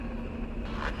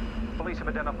Police have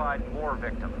identified more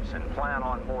victims and plan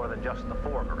on more than just the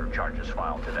 4 murder charges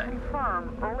filed today.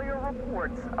 Confirm earlier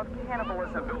reports of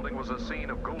cannibalism. The building was a scene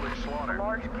of ghoulish slaughter. A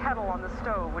large kettle on the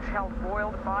stove which held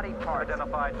boiled body parts.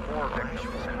 Identified more victims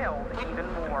and Killed even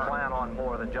more. plan on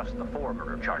more than just the 4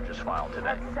 murder charges filed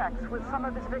today. Had sex with some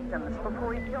of his victims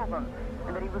before he killed them,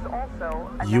 and that he was also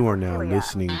a You are now necrophiliac.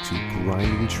 listening to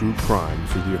Grinding True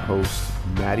Crimes with your hosts,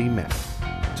 Maddie Matt,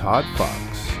 Todd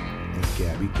Fox, and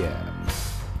Gabby Gabs.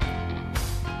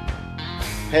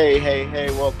 Hey,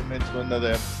 welcome into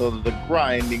another episode of the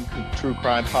Grinding True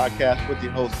Crime Podcast with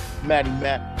your host, Maddie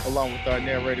Matt, along with our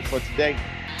narrator for today,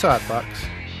 Todd Fox.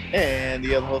 and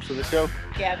the other host of the show,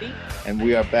 Gabby. And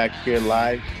we are back here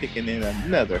live, kicking in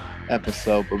another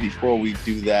episode. But before we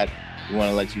do that, we want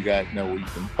to let you guys know where you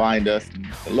can find us and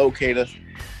locate us.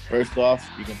 First off,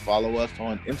 you can follow us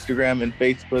on Instagram and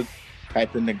Facebook.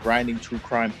 Type in the Grinding True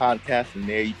Crime Podcast, and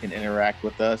there you can interact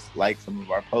with us, like some of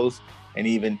our posts, and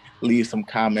even leave some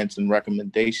comments and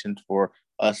recommendations for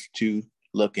us to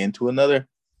look into another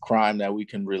crime that we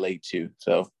can relate to.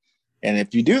 So, and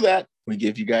if you do that, we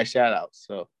give you guys shout outs.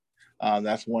 So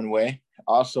that's one way.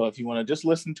 Also, if you want to just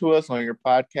listen to us on your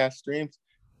podcast streams,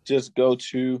 just go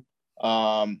to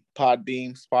Podbean,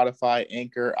 Spotify,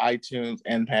 Anchor, iTunes,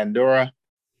 and Pandora.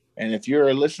 And if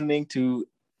you're listening to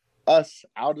us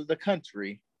out of the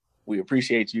country, we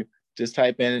appreciate you. Just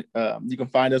type in, you can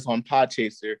find us on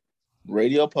Podchaser,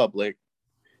 Radio Public,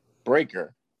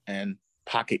 Breaker, and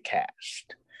Pocket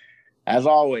Cast. As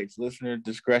always, listener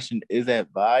discretion is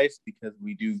advised because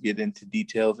we do get into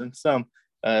details, and some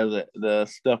the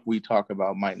stuff we talk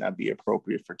about might not be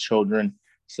appropriate for children.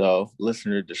 So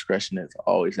listener discretion is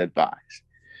always advised.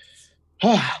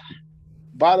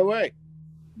 By the way,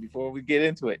 before we get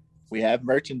into it, we have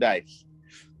merchandise.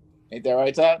 Ain't that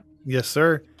right, Todd? Yes,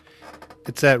 sir.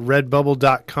 It's at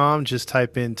redbubble.com. Just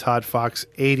type in Todd Fox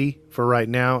 80 for right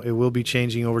now. It will be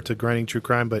changing over to Grinding True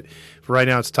Crime, but for right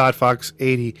now it's Todd Fox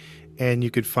 80, and you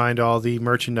could find all the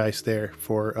merchandise there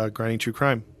for Grinding True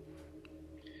Crime.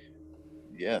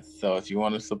 Yes. So if you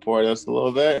want to support us a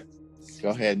little bit, go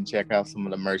ahead and check out some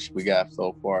of the merch we got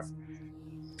so far.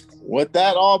 With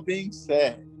that all being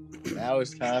said, now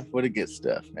it's time for the good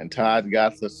stuff. And Todd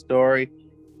got the story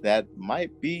that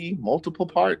might be multiple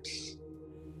parts.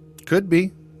 Could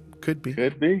be.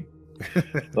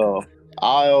 So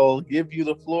I'll give you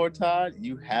the floor, Todd.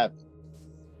 You have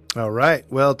it. All right.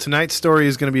 Well, tonight's story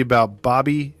is going to be about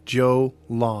Bobby Joe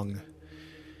Long.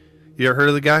 You ever heard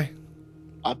of the guy?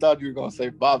 I thought you were going to say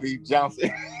Bobby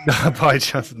Johnson. Bobby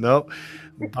Johnson. No.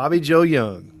 Bobby Joe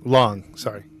Long.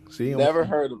 Sorry. See? Never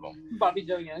heard of him. Bobby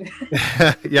Joe Young.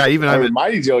 Yeah, even I mean,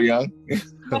 Mighty Joe Young.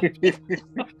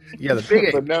 Yeah, the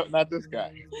big. But no, not this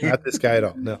guy. Not this guy at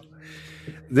all. No.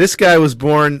 This guy was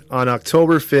born on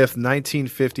October 5th,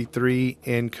 1953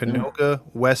 in Canoga,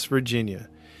 West Virginia,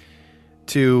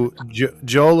 to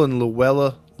Joel and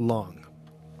Luella Long.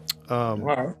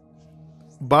 Wow.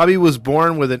 Bobby was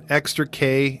born with an extra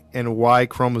K and Y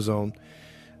chromosome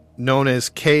known as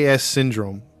KS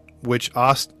syndrome, which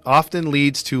often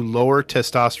leads to lower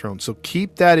testosterone. So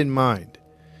keep that in mind.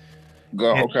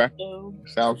 Go. Okay.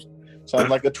 Sounds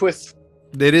like a twist.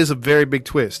 It is a very big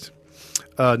twist.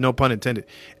 No pun intended.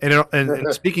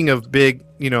 And speaking of big,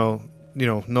 no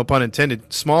pun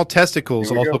intended, small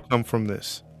testicles also come from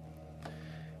this.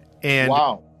 And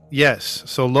wow. Yes.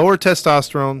 So lower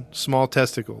testosterone, small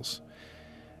testicles.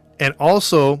 And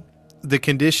also the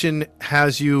condition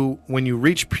has you, when you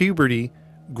reach puberty,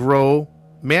 grow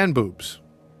man boobs.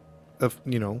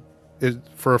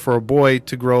 For a boy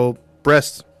to grow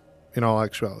breasts in all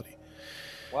actuality.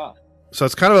 Wow. So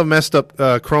it's kind of a messed up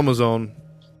chromosome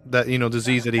that,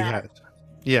 disease that he has.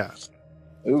 Yeah.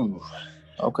 Ooh.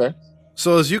 Okay.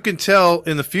 So as you can tell,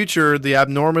 in the future, the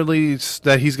abnormalities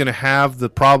that he's going to have, the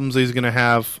problems that he's going to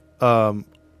have,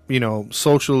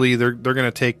 socially, they're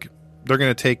going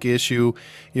to take issue,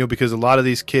 because a lot of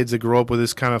these kids that grow up with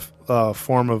this kind of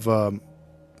form of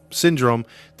syndrome,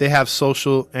 they have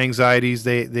social anxieties.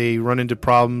 They run into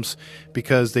problems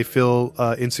because they feel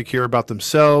insecure about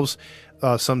themselves.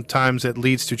 Sometimes it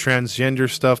leads to transgender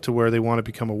stuff to where they want to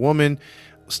become a woman,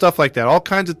 stuff like that. All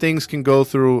kinds of things can go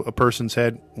through a person's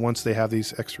head once they have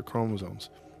these extra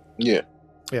chromosomes. Yeah.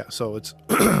 So it's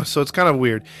so it's kind of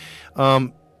weird.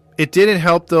 It didn't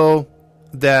help though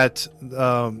that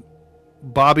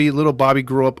little Bobby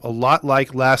grew up a lot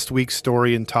like last week's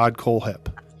story in Todd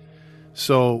Colehep.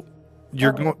 So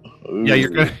you're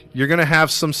gonna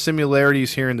have some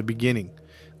similarities here in the beginning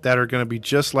that are going to be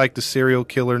just like the serial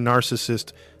killer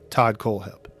narcissist Todd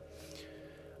Colehep.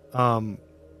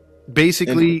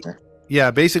 Basically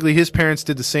his parents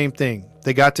did the same thing.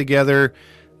 They got together,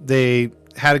 they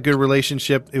had a good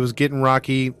relationship. It was getting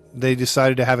rocky. They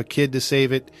decided to have a kid to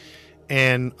save it.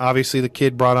 And obviously the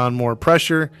kid brought on more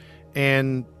pressure,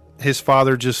 and his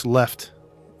father just left.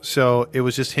 So it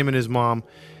was just him and his mom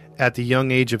at the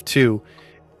young age of 2.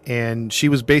 And she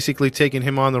was basically taking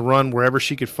him on the run wherever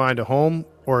she could find a home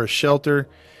or a shelter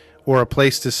or a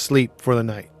place to sleep for the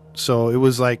night. So it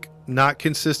was like not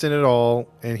consistent at all.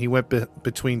 And he went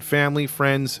between family,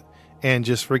 friends, and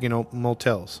just freaking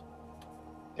motels.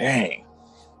 Dang.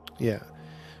 Yeah.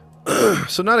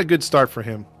 So not a good start for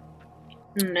him.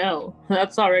 No,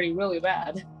 that's already really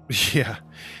bad. Yeah.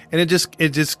 And it's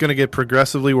just going to get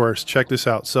progressively worse. Check this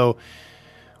out. So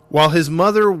while his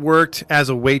mother worked as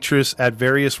a waitress at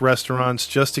various restaurants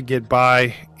just to get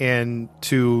by and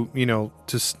to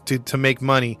make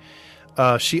money,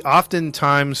 she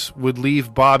oftentimes would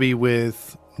leave Bobby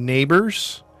with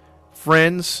neighbors,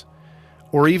 friends,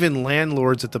 or even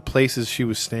landlords at the places she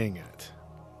was staying at.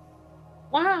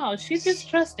 Wow, she just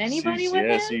trust anybody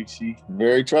with him? She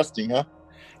very trusting, huh?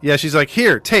 Yeah, she's like,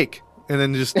 here, take, and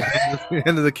then just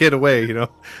handed the kid away,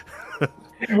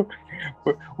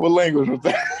 What language was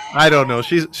that? I don't know.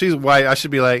 She's white. I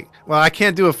should be like, well, I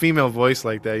can't do a female voice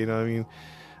like that, I mean,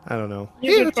 I don't know.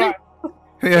 You can try.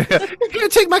 Yeah, here,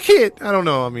 take my kid. I don't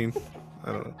know. I mean,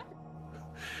 I don't know.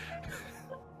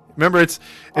 Remember, it's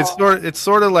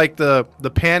sort of like the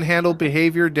panhandle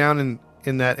behavior down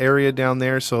in that area down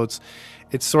there. So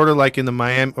it's sort of like in the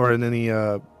Miami or in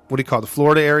the what do you call it, the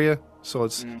Florida area. So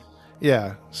it's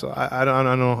yeah. So I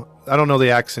don't know the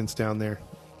accents down there,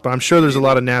 but I'm sure there's a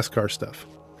lot of NASCAR stuff.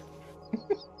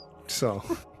 So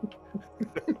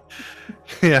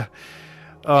yeah.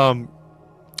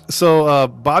 So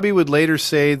Bobby would later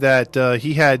say that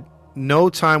he had no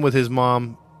time with his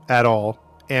mom at all,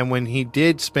 and when he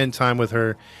did spend time with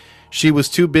her, she was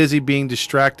too busy being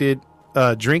distracted,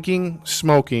 drinking,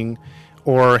 smoking,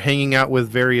 or hanging out with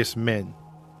various men.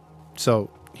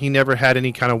 So he never had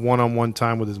any kind of one-on-one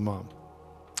time with his mom.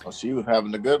 Well, she was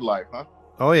having a good life, huh?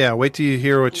 Oh yeah, wait till you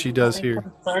hear what she does here.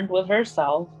 Concerned with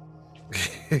herself.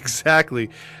 Exactly.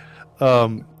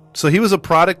 So he was a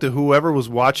product of whoever was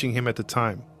watching him at the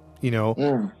time,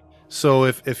 So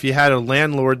if you had a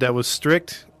landlord that was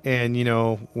strict and,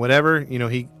 whatever,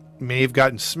 he may have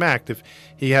gotten smacked. If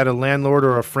he had a landlord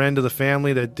or a friend of the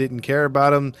family that didn't care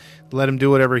about him, let him do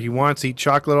whatever he wants, eat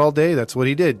chocolate all day, that's what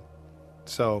he did.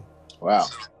 So wow.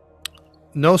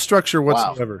 No structure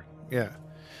whatsoever. Wow.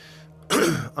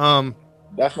 Yeah.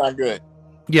 That's not good.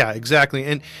 Yeah,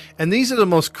 exactly. And these are the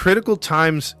most critical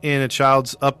times in a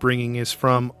child's upbringing, is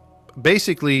from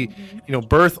basically,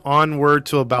 birth onward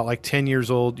to about like 10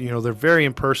 years old. They're very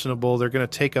impersonable. They're going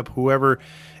to take up whoever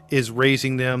is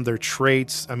raising them, their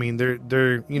traits. I mean, they're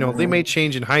they may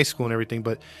change in high school and everything,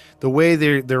 but the way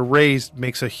they're raised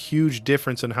makes a huge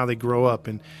difference in how they grow up.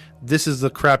 And this is the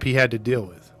crap he had to deal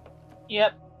with.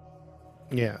 Yep.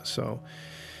 Yeah, so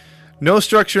no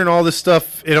structure and all this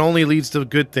stuff, it only leads to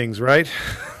good things, right?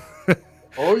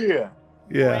 Oh, yeah.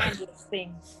 Yeah.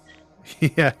 Things.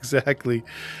 Yeah, exactly.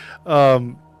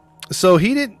 So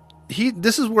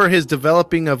this is where his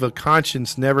developing of a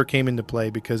conscience never came into play,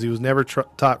 because he was never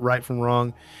taught right from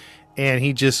wrong. And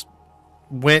he just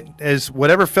went as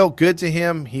whatever felt good to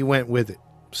him, he went with it.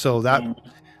 So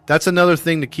that's another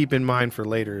thing to keep in mind for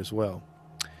later as well.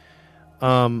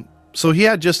 So he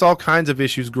had just all kinds of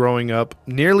issues growing up.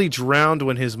 Nearly drowned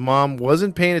when his mom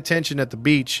wasn't paying attention at the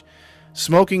beach,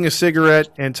 smoking a cigarette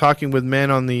and talking with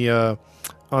men on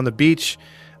the beach.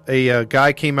 A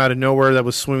guy came out of nowhere that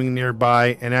was swimming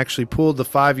nearby and actually pulled the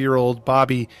 5-year-old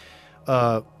Bobby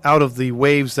out of the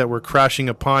waves that were crashing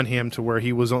upon him, to where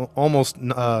he was almost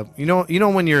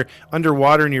when you're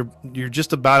underwater and you're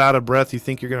just about out of breath, you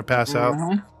think you're going to pass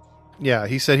out. Yeah,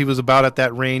 he said he was about at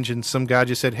that range, and some guy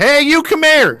just said, "Hey, you come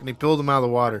here!" and he pulled him out of the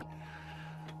water.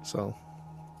 So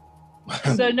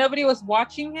nobody was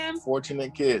watching him?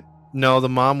 Fortunate kid. No, the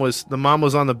mom was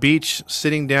on the beach,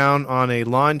 sitting down on a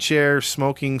lawn chair,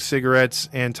 smoking cigarettes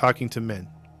and talking to men.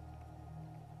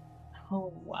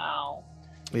 Oh wow!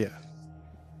 Yeah,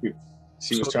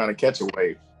 she was trying to catch a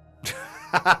wave.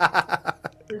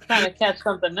 She's trying to catch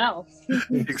something else.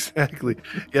 Exactly.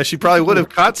 Yeah, she probably would have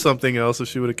caught something else if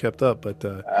she would have kept up. But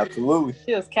absolutely,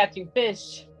 she was catching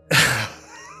fish.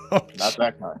 Not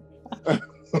that kind.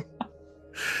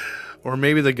 Or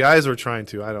maybe the guys were trying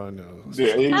to. I don't know.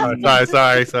 Yeah,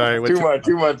 sorry. Too much.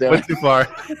 Went too far.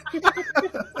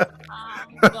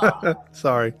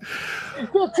 Sorry.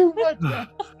 Too much.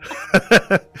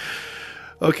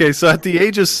 Okay, so at the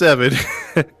age of 7,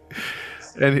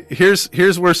 and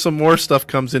here's where some more stuff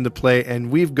comes into play,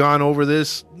 and we've gone over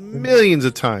this millions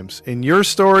of times in your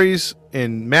stories,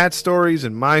 in Matt's stories,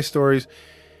 and my stories.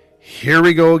 Here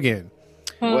we go again.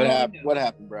 What Oh, happened? no. What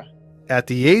happened, bro? At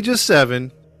the age of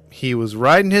 7, he was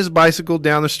riding his bicycle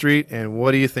down the street, and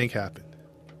what do you think happened?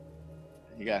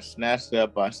 He got snatched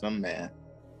up by some man.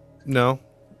 No.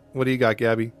 What do you got,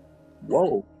 Gabby?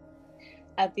 Whoa.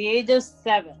 At the age of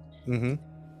 7. Mm-hmm.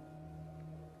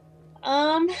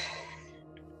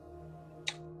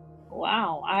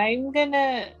 Wow. I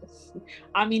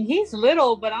mean, he's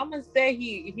little, but I'm gonna say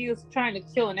he was trying to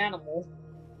kill an animal.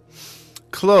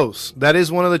 Close. That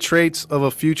is one of the traits of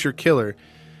a future killer.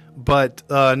 But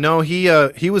no,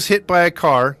 he was hit by a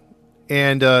car,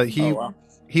 and he Oh, wow.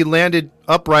 he landed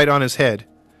upright on his head,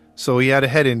 so he had a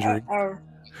head injury. Oh,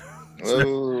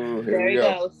 here There we he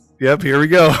go. goes. Yep, here we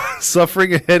go.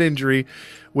 Suffering a head injury,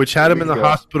 which had Here him in we the go.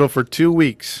 hospital for 2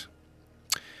 weeks.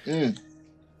 Mm.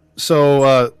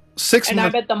 So 6 And I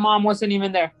months. bet the mom wasn't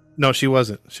even there. No, she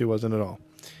wasn't. She wasn't at all.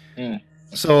 Mm.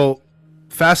 So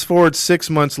fast forward 6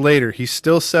 months later, he's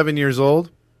still 7 years old,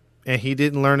 and he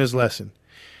didn't learn his lesson.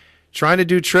 Trying to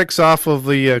do tricks off of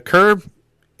the curb,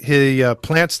 he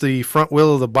plants the front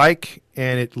wheel of the bike,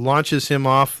 and it launches him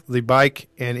off the bike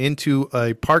and into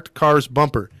a parked car's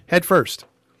bumper, head first.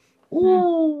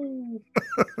 Ooh.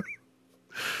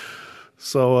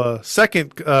 So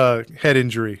second head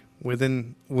injury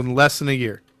within less than a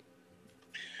year.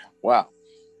 Wow.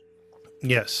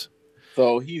 Yes.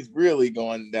 So he's really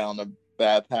going down a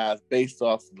bad path based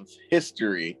off of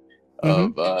history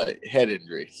of head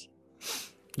injuries.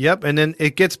 Yep, and then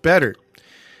it gets better.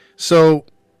 So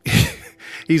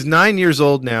he's 9 years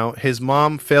old now. His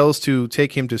mom fails to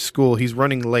take him to school. He's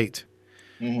running late.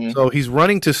 Mm-hmm. So he's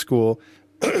running to school,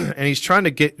 and he's trying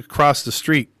to get across the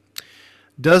street.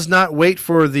 Does not wait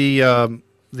for the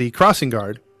crossing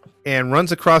guard, and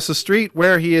runs across the street,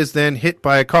 where he is then hit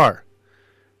by a car,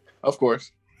 Of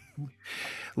course.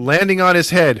 landing on his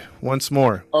head once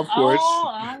more. Of course. Oh,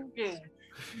 I'm good.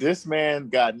 This man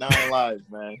got 9 lives,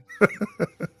 man.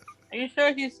 Are you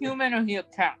sure he's human or he a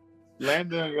cat?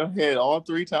 Landed on your head all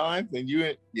 3 times, and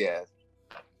yeah. You're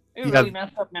Yeah. really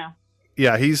messed up now.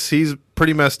 Yeah, he's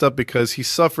pretty messed up because he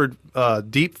suffered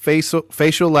deep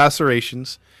facial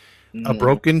lacerations, a Mhm.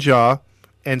 broken jaw,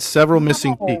 and several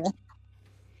missing teeth. No.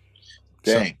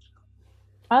 Dang.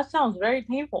 That sounds very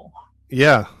painful.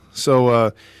 Yeah.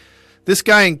 So this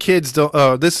guy and kids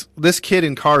don't. This kid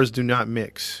and cars do not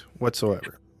mix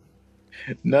whatsoever.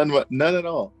 None at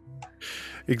all.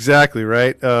 Exactly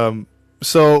right.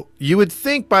 So you would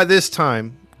think by this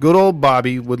time, good old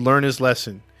Bobby would learn his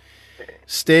lesson.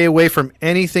 Stay away from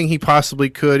anything he possibly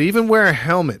could. Even wear a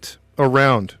helmet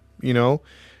around. You know,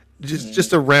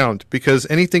 just around, because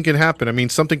anything can happen. I mean,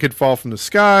 something could fall from the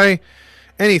sky.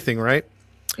 Anything, right?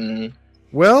 Mhm.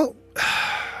 Well,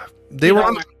 they He were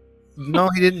don't on. No,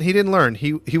 he didn't. He didn't learn.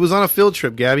 He was on a field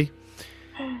trip, Gabby.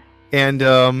 And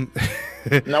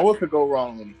Now, what could go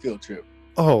wrong on a field trip?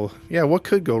 oh yeah, what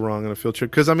could go wrong on a field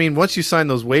trip? Because I mean, once you sign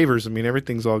those waivers, I mean,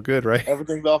 everything's all good, right?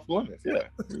 Everything's off limits. Yeah.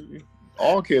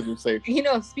 All kids are safe. You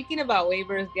know, speaking about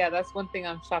waivers, yeah, that's one thing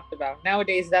I'm shocked about.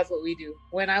 Nowadays, that's what we do.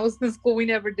 When I was in school, we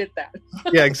never did that.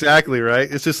 Yeah, exactly,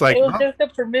 right. It's just like, It was just a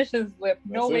permission slip,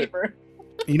 no That's it. waiver.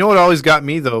 you know what always got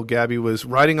me though, Gabby, was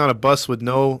riding on a bus with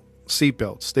no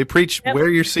seatbelts. They preach Yep. wear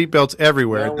your seatbelts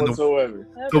everywhere. None And whatsoever.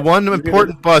 the one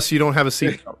important bus, you don't have a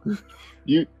seatbelt.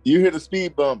 You hit a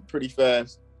speed bump pretty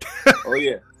fast. Oh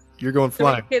yeah. You're going So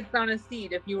many flying. kids on a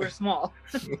seat if you were small.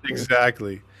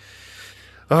 Exactly.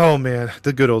 Oh man,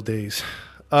 the good old days.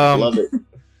 Love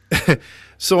it.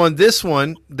 So on this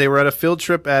one, they were at a field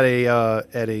trip at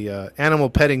a animal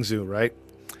petting zoo, right?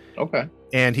 Okay.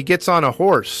 And he gets on a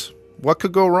horse. What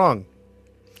could go wrong?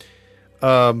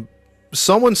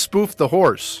 Someone spoofed the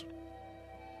horse.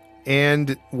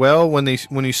 And well, when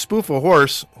you spoof a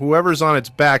horse, whoever's on its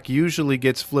back usually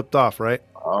gets flipped off, right?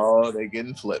 Oh, they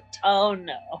getting flipped. Oh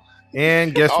no.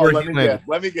 And guess Oh, where let he me landed? guess.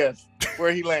 Let me guess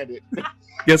where he landed.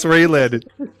 Guess where he landed?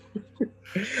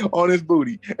 On his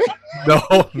booty.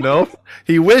 No.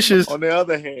 He wishes. On the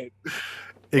other hand.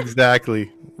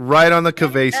 Exactly. Right on the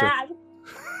cabeza. Ah,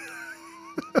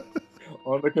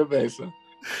 On the cabeza.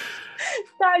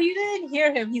 Stop, you didn't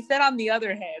hear him. He said on the other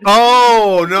hand.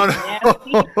 Oh, no.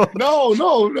 No.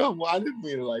 Well, I didn't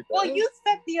mean it like that. Well, you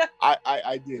said the other.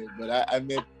 I did, but I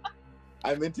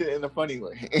meant it in a funny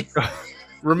way.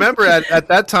 Remember, at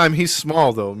that time, he's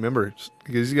small, though. Remember,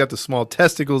 because he got the small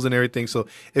testicles and everything. So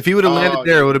if he would have landed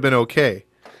there, it would have been okay.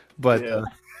 But Yeah.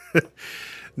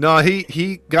 no,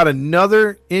 he got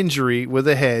another injury with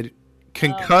a head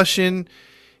concussion.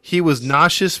 He was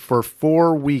nauseous for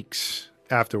 4 weeks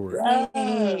afterward.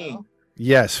 Oh.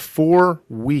 Yes, 4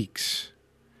 weeks.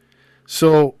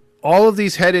 So all of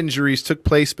these head injuries took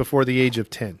place before the age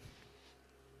of 10.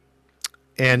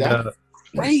 And That's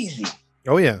crazy.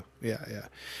 oh yeah,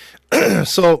 yeah.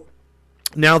 So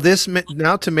now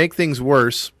now to make things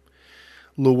worse,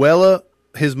 Luella,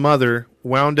 his mother,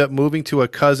 wound up moving to a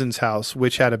cousin's house,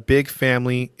 which had a big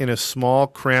family in a small,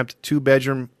 cramped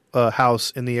 2-bedroom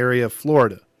house in the area of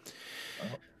Florida.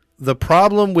 The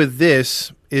problem with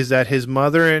this is that his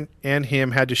mother and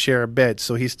him had to share a bed.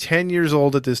 So he's 10 years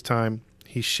old at this time.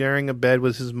 He's sharing a bed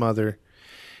with his mother.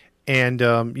 And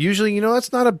usually,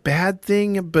 that's not a bad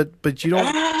thing, but you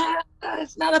don't.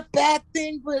 It's not a bad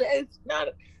thing, but it's not.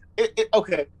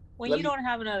 Okay. When you don't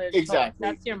have another exactly. choice,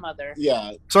 that's your mother.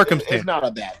 Yeah. Circumstance. It's not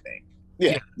a bad thing.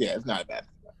 Yeah, it's not a bad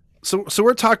thing. So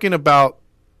we're talking about,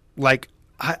 like,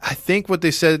 I think what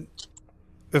they said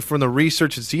from the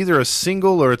research, it's either a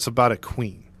single or it's about a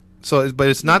queen. So, but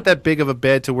it's not that big of a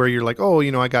bed to where you're like, oh,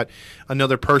 I got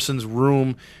another person's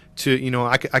room to,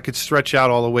 I could stretch out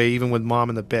all the way even with mom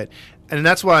in the bed. And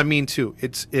that's what I mean too.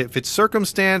 If it's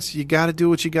circumstance, you got to do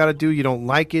what you got to do. You don't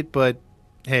like it, but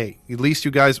hey, at least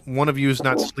you guys, one of you is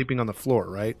not sleeping on the floor,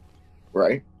 right?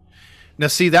 Right. Now,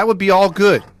 see, that would be all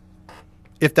good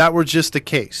if that were just the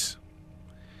case.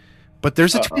 But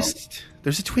there's a twist.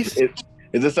 There's a twist.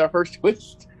 Is this our first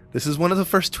twist? This is one of the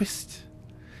first twists.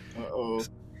 Uh-oh.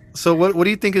 So what do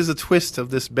you think is the twist of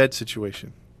this bed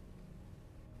situation?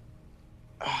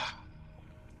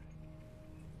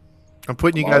 I'm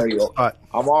putting you guys on the spot.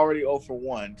 I'm already 0 for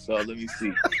 1, so let me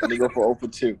see. Let me go for 0 for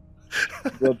 2.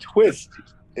 The twist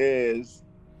is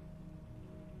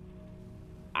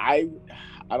I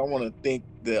don't want to think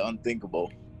the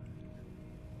unthinkable.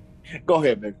 Go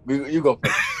ahead, Nick. You go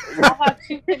first. I'll have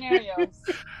 2 scenarios.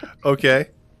 Okay.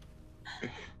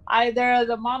 Either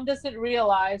the mom doesn't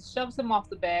realize, shoves him off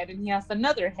the bed, and he has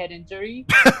another head injury,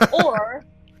 or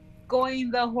going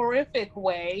the horrific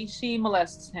way, she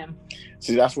molests him.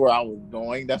 See, that's where I was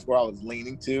going. That's where I was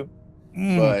leaning to.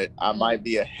 But I might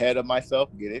be ahead of myself.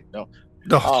 Get it? No.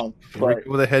 But,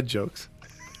 with the head jokes.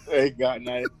 It got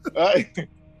nice.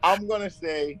 I'm gonna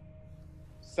say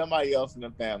somebody else in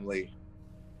the family,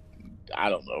 I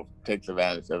don't know, takes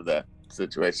advantage of that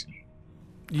situation.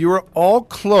 You were all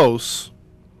close,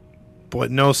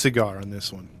 but no cigar on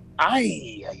this one.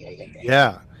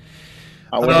 Yeah.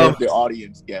 I wonder if the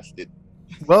audience guessed it.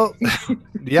 Well,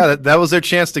 yeah, that was their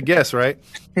chance to guess, right?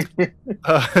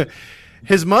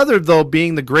 His mother, though,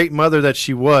 being the great mother that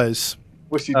she was,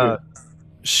 what she do?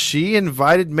 She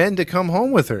invited men to come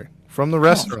home with her from the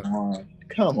restaurant.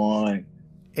 Come on.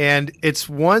 And it's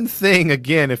one thing,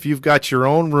 again, if you've got your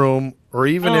own room, or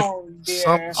even if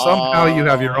somehow you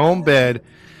have your own bed.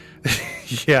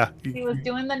 Yeah. He was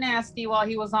doing the nasty while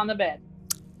he was on the bed.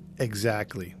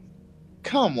 Exactly.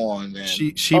 Come on, man.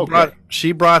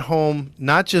 She brought home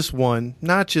not just one,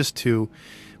 not just two,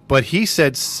 but he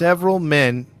said several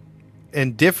men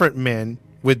and different men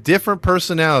with different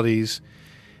personalities.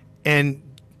 And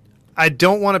I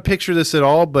don't want to picture this at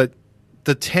all, but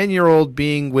the 10-year-old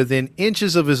being within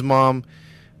inches of his mom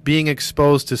being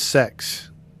exposed to sex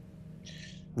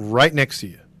right next to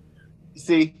you.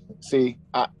 See,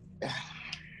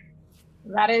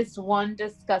 that is one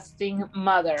disgusting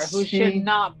mother who should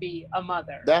not be a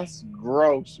mother. That's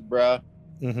gross, bruh.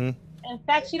 Mm-hmm. In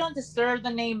fact, she don't deserve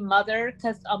the name mother,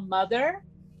 because a mother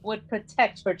would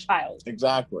protect her child.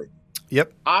 Exactly.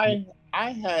 Yep. I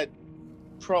had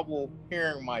trouble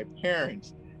hearing my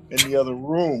parents in the other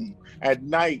room at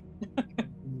night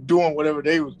doing whatever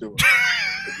they was doing,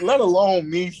 let alone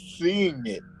me seeing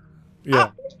it.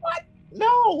 Yeah. What?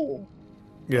 No.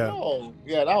 Yeah. No.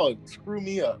 Yeah, that would screw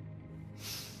me up.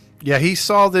 Yeah, he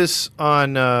saw this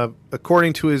on,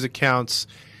 according to his accounts,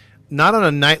 not on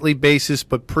a nightly basis,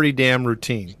 but pretty damn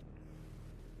routine.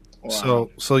 Wow.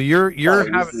 So you're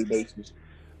having. Basis.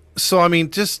 So I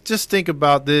mean, just think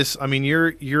about this. I mean,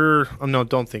 no,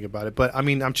 don't think about it. But I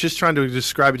mean, I'm just trying to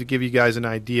describe it to give you guys an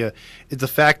idea. It's the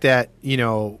fact that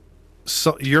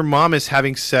so your mom is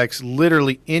having sex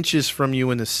literally inches from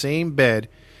you in the same bed.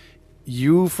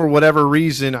 You, for whatever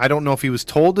reason, I don't know if he was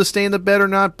told to stay in the bed or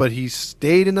not, but he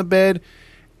stayed in the bed,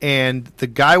 and the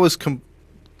guy was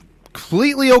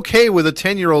completely okay with a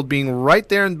 10-year-old being right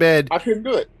there in bed. I couldn't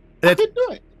do it. I couldn't do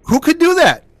it. Who could do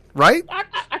that, right?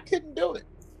 I couldn't do it.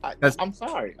 I'm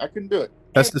sorry. I couldn't do it.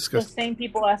 That's disgusting. The same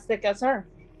people as sick as her.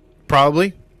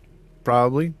 Probably.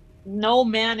 No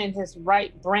man in his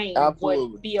right brain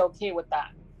would be okay with that.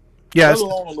 Yes.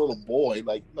 Let alone a little boy.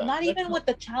 Not even with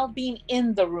the child being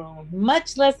in the room,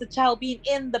 much less the child being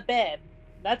in the bed.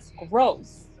 That's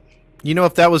gross.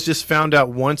 If that was just found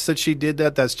out once that she did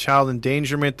that, that's child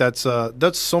endangerment. That's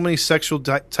so many sexual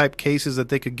type cases that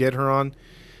they could get her on.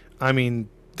 I mean,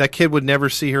 that kid would never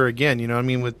see her again. You know what I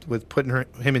mean? With putting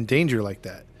him in danger like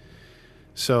that.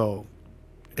 So,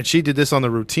 And she did this on the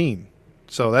routine.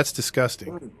 So that's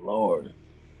disgusting. Good Lord.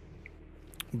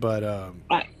 But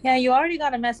Yeah, you already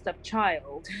got a messed up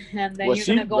child, and then Well, you're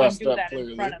she gonna go and messed do up, that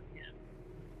clearly. in front of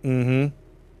him. mhm.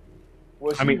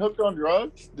 Was I she mean- hooked on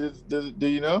drugs? Do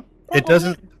you know? It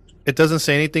doesn't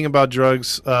say anything about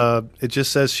drugs. It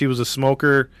just says she was a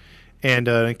smoker and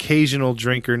an occasional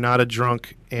drinker, not a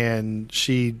drunk, and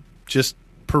she just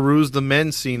perused the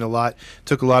men's scene a lot.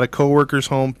 Took a lot of coworkers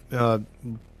home,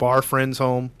 bar friends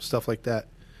home, stuff like that.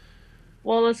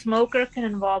 Well, a smoker can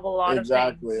involve a lot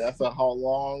Exactly. of things. That's a whole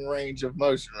long range of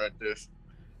motion right there.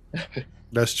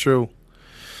 That's true.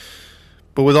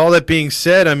 But with all that being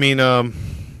said, I mean,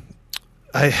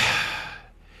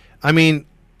 I mean,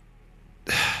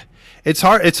 it's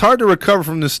hard. It's hard to recover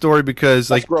from this story because,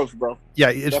 That's like, gross, bro.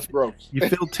 yeah, That's gross. you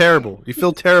feel terrible. You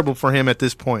feel terrible for him at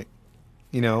this point,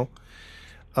 you know,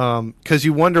 because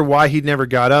you wonder why he never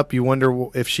got up. You wonder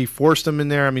if she forced him in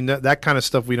there. I mean, that kind of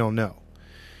stuff we don't know.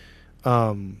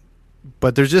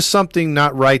 But there's just something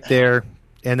not right there,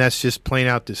 and that's just plain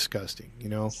out disgusting, you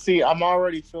know. See, I'm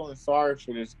already feeling sorry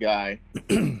for this guy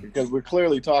because we're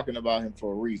clearly talking about him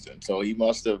for a reason. So he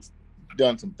must have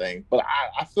done some things. But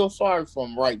I feel sorry for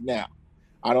him right now.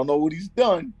 I don't know what he's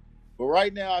done, but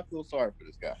right now I feel sorry for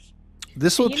this guy.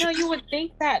 This will, You would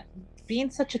think that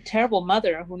being such a terrible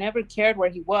mother who never cared where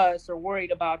he was or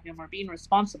worried about him or being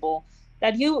responsible,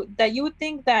 that you would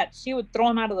think that she would throw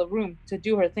him out of the room to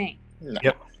do her thing. No.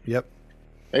 Yep.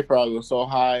 They probably were so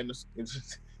high and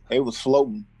they was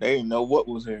floating. They didn't know what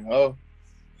was there. Oh,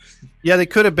 Yeah, they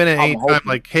could have been at I'm any time, hoping.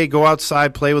 like, hey, go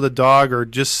outside, play with a dog, or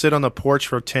just sit on the porch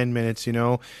for 10 minutes, you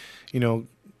know,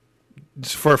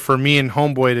 for me and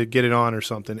homeboy to get it on or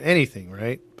something, anything,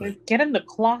 right? But Like, get in the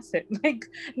closet, like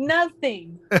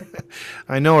nothing.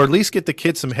 I know, or at least get the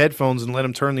kid some headphones and let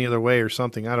him turn the other way or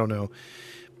something. I don't know.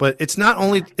 But it's not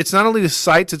only the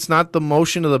sights, it's not the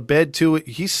motion of the bed too.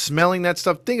 He's smelling that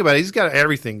stuff. Think about it. He's got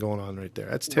everything going on right there.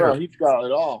 That's terrible. bro, he's got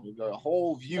it all. He's got a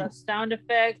whole view. The sound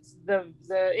effects, the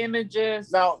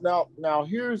images. Now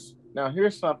here's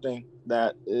something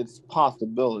that it's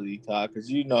possibility, Todd,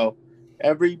 because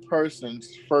every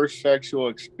person's first sexual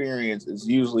experience is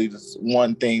usually just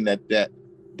one thing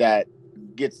that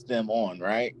gets them on,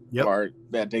 right? Yep. Or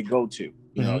that they go to.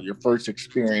 You know, Mhm. your first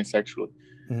experience sexually.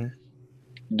 Mhm.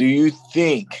 Do you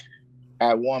think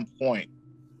at one point,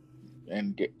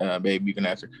 and babe, you can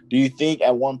answer. Do you think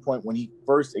at one point when he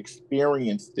first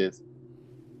experienced this,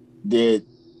 did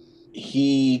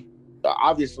he?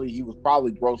 Obviously, he was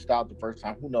probably grossed out the first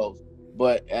time. Who knows?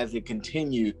 But as it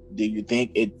continued, do you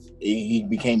think he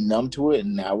became numb to it,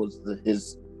 and that was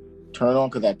his turn on?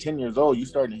 Because at 10 years old, you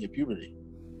starting to hit puberty.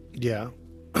 Yeah.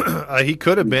 He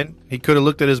could have been. He could have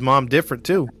looked at his mom different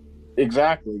too.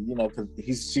 Exactly.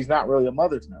 Because she's not really a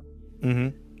mother to him.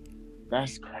 Mm-hmm.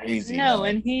 That's crazy. No,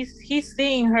 man. and he's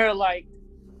seeing her like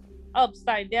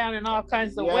upside down in all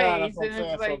kinds of Yeah, ways, that's what and I'm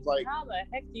saying. it's So like, it's like, how the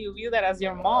heck do you view that as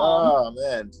your mom? oh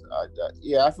man,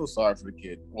 yeah, I feel sorry for the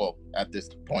kid. Well, at this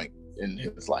point in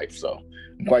his life, so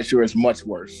I'm quite sure it's much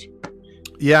worse.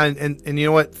 Yeah, and you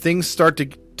know what? Things start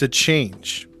to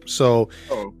change. So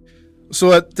Oh,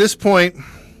 So at this point,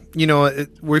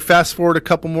 we fast forward a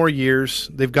couple more years.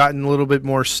 They've gotten a little bit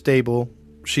more stable.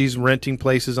 She's renting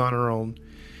places on her own.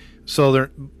 So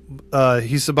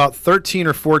he's about 13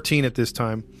 or 14 at this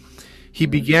time. He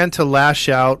began to lash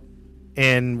out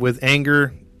and with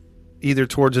anger either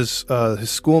towards his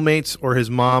schoolmates or his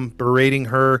mom, berating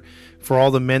her for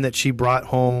all the men that she brought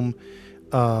home,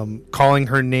 calling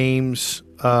her names.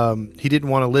 He didn't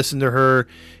want to listen to her.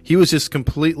 He was just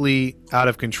completely out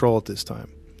of control at this time.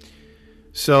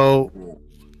 So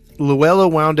Luella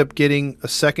wound up getting a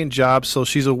second job, so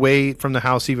she's away from the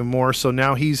house even more. So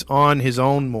now he's on his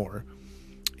own more,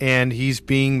 and he's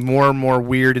being more and more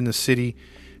weird in the city,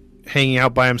 hanging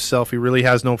out by himself. He really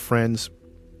has no friends.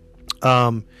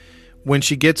 When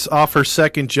she gets off her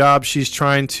second job, she's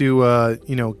trying to,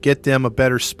 get them a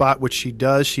better spot, which she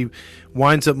does. She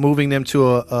winds up moving them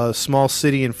to a small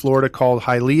city in Florida called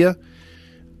Hialeah.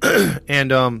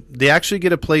 And they actually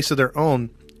get a place of their own,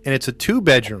 and it's a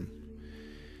 2-bedroom.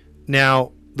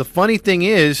 Now, the funny thing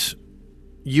is,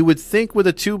 you would think with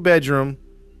a 2-bedroom,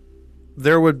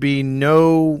 there would be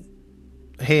no,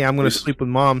 hey, I'm going to sleep with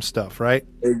mom stuff, right?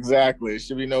 exactly. It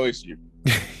should be no issue.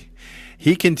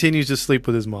 He continues to sleep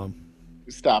with his mom.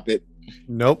 Stop it.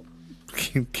 Nope.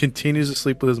 He continues to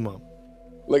sleep with his mom.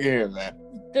 Look at here, man.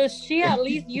 Does she at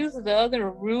least use the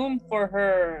other room for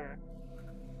her?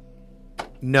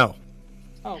 No.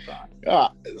 Oh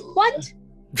God. What?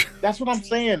 That's what I'm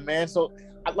saying, man. So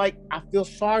I feel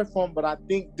sorry for him, but I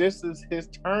think this is his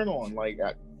turn on. Like,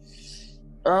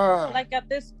 Like at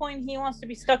this point, he wants to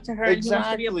be stuck to her and he wants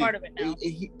to be a part of it now.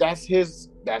 That's his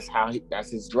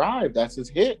drive. That's his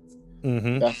hit.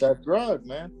 Mm-hmm. That's that drug,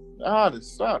 man.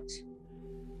 This sucks.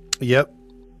 Yep.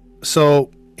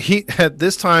 So he at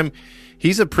this time,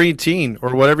 he's a preteen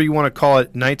or whatever you want to call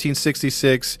it.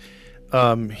 1966.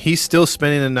 He's still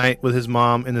spending the night with his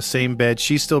mom in the same bed.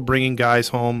 She's still bringing guys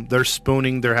home. They're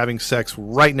spooning. They're having sex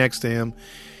right next to him,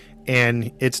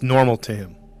 and it's normal to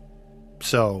him.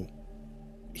 So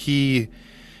he,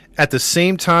 at the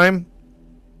same time,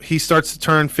 he starts to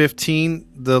turn 15.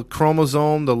 The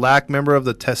chromosome, the lack, member of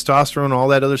the testosterone, all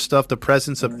that other stuff, the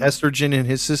presence of estrogen in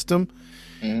his system,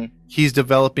 he's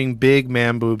developing big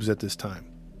man boobs at this time.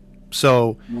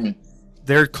 So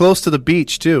they're close to the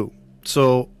beach too.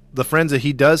 So the friends that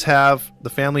he does have, the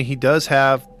family he does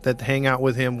have that hang out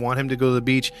with him, want him to go to the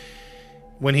beach.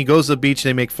 When he goes to the beach,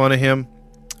 they make fun of him.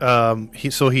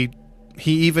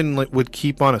 He even would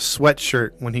keep on a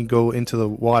sweatshirt when he go into the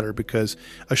water because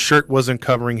a shirt wasn't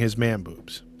covering his man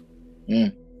boobs.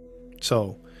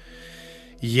 So,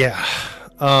 yeah.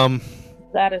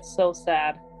 That is so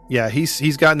sad. Yeah,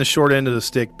 he's gotten the short end of the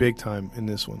stick big time in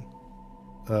this one.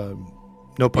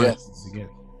 No pun again.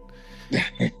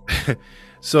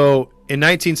 So in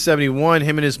 1971,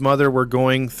 him and his mother were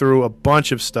going through a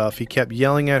bunch of stuff. He kept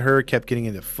yelling at her, kept getting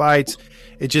into fights.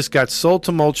 It just got so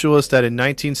tumultuous that in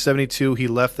 1972, he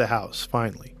left the house,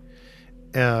 finally.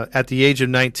 At the age of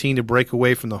 19, to break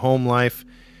away from the home life,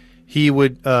 he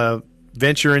would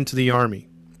venture into the Army.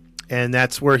 And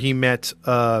that's where he met,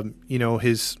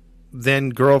 his then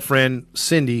girlfriend,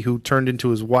 Cindy, who turned into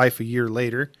his wife a year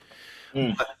later.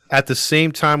 At the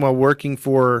same time, while working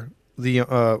for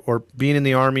or being in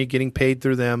the Army, getting paid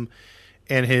through them,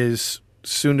 and his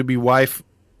soon-to-be wife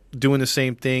doing the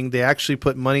same thing, they actually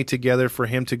put money together for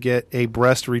him to get a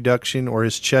breast reduction or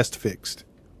his chest fixed.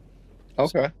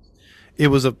 Okay. It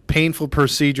was a painful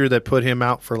procedure that put him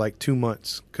out for like 2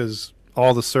 months because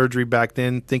all the surgery back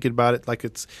then, thinking about it,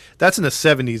 that's in the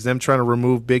 70s, them trying to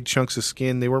remove big chunks of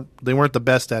skin. They weren't the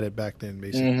best at it back then,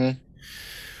 basically.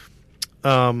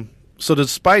 So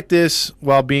despite this,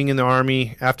 while being in the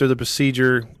Army, after the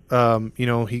procedure,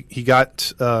 he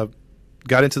got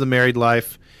into the married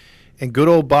life, and good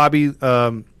old Bobby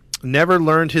never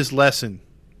learned his lesson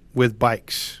with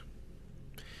bikes.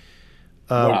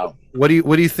 Wow. What do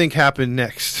you think happened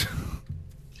next?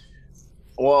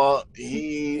 Well,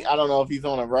 I don't know if he's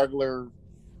on a regular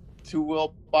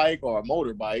two-wheel bike or a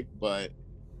motorbike, but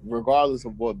regardless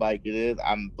of what bike it is,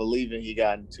 I'm believing he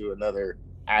got into another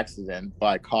accident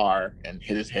by car and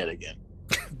hit his head again.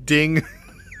 Ding.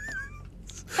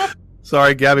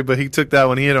 Sorry, Gabby, but he took that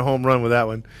one. He hit a home run with that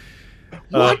one.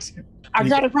 What? I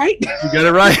got it right? You got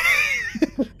it right.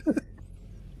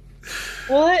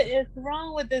 What is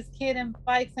wrong with this kid and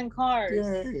bikes and cars?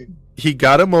 Yeah. He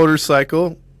got a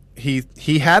motorcycle. He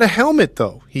had a helmet,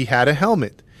 though. He had a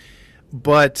helmet.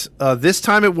 But this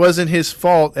time it wasn't his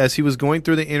fault. As he was going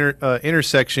through the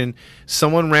intersection,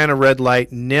 someone ran a red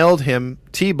light, nailed him,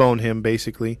 T-boned him,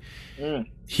 basically.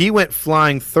 He went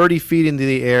flying 30 feet into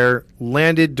the air,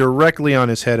 landed directly on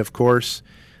his head, of course,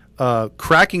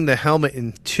 cracking the helmet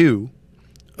in two.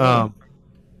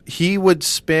 He would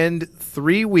spend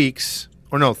 3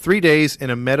 days in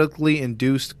a medically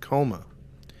induced coma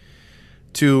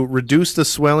to reduce the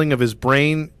swelling of his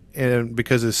brain, and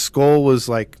because his skull was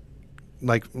like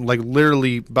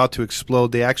literally about to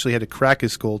explode. They actually had to crack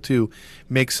his skull too,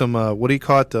 make some what do you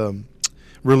call it?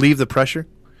 Relieve the pressure.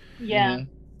 Yeah.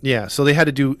 Yeah. So they had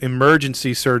to do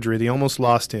emergency surgery. They almost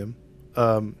lost him.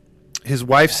 His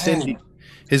wife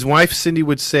Cindy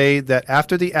would say that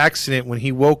after the accident, when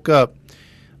he woke up,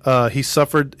 he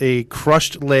suffered a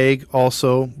crushed leg,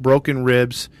 also broken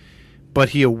ribs, but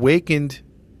he awakened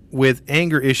with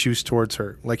anger issues towards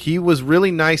her. Like, he was really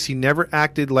nice. He never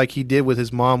acted like he did with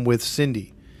his mom with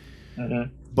Cindy.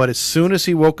 But as soon as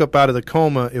he woke up out of the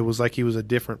coma, it was like he was a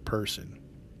different person.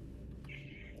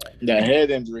 That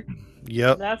head injury.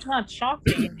 Yep. That's not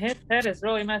shocking. His head is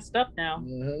really messed up now.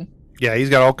 Yeah, he's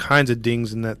got all kinds of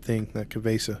dings in that thing, that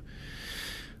Cavesa.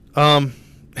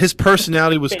 His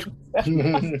personality was...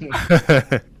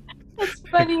 It's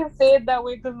funny you say it that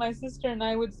way because my sister and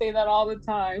I would say that all the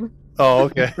time.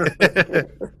 Oh, okay.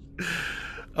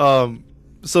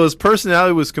 So his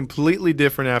personality was completely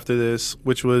different after this,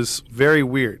 which was very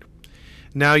weird.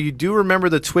 Now, you do remember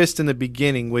the twist in the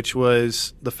beginning, which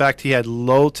was the fact he had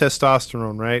low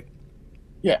testosterone, right?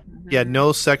 Yeah. He had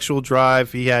no sexual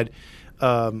drive. He had,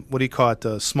 what do you call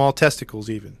it, small testicles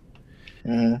even.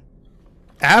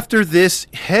 After this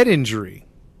head injury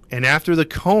and after the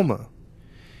coma,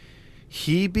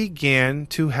 he began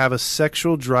to have a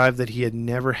sexual drive that he had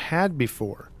never had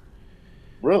before.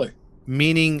 Really?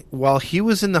 Meaning, while he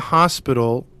was in the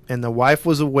hospital and the wife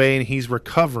was away and he's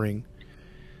recovering,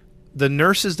 the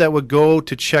nurses that would go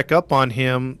to check up on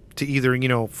him to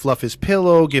either, fluff his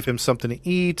pillow, give him something to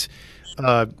eat,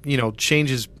 change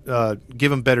his,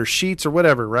 give him better sheets or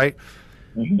whatever, right?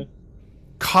 Mm-hmm.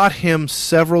 Caught him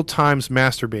several times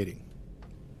masturbating.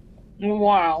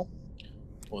 Wow.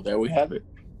 Well, there we have it.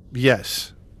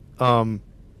 Yes.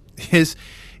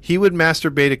 He would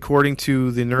masturbate, according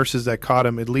to the nurses that caught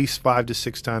him, at least 5 to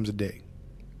 6 times a day.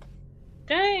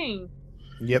 Dang.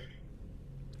 Yep.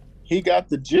 He got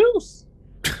the juice.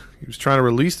 He was trying to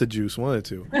release the juice, wanted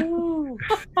to.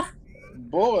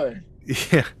 Boy.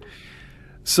 Yeah.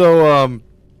 So,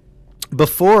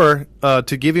 before,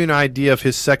 to give you an idea of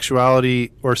his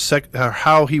sexuality or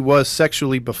how he was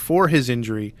sexually before his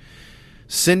injury,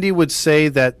 Cindy would say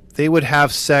that they would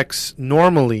have sex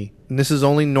normally, and this is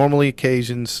only normally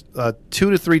occasions,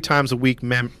 2 to 3 times a week,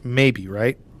 maybe,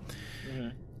 right? Mm-hmm.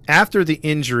 After the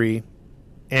injury,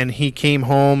 and he came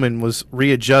home and was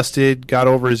readjusted, got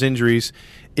over his injuries,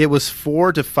 it was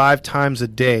 4 to 5 times a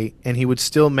day, and he would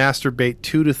still masturbate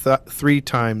 2 to 3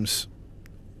 times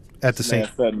at the same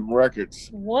time. Setting records.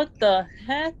 What the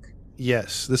heck?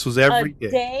 Yes, this was every day.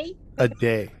 Day? A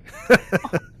day.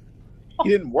 He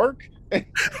didn't work?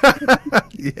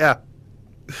 Yeah.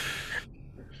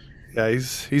 Yeah,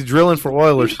 he's drilling for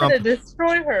oil or He's gonna something.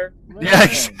 destroy her. Man. Yeah,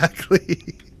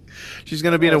 exactly. She's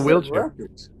gonna be in a wheelchair.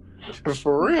 Records.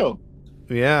 For real.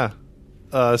 Yeah.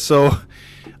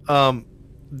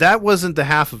 That wasn't the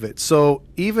half of it. So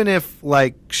even if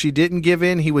she didn't give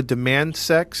in, he would demand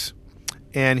sex,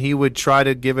 and he would try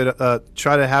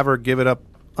to have her give it up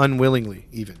unwillingly,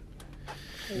 even.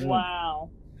 Wow.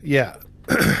 Yeah.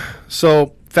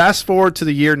 So fast forward to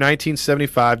the year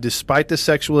 1975. Despite the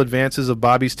sexual advances of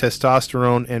Bobby's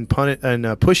testosterone and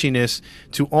pushiness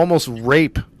to almost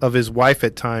rape of his wife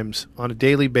at times on a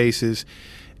daily basis,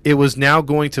 it was now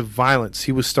going to violence.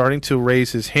 He was starting to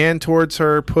raise his hand towards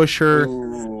her, push her,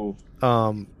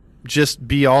 just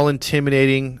be all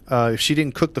intimidating. If she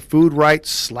didn't cook the food right,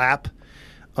 slap.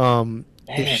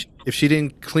 If she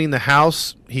didn't clean the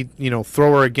house, he'd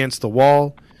throw her against the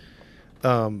wall.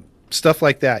 Stuff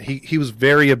like that. He was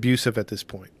very abusive at this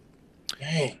point.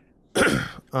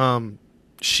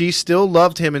 She still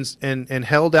loved him and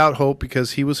held out hope,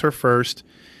 because he was her first,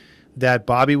 that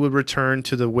Bobby would return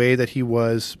to the way that he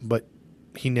was, but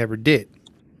he never did.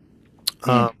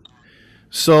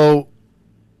 So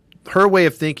her way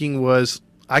of thinking was,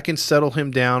 I can settle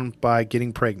him down by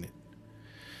getting pregnant.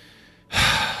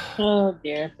 Oh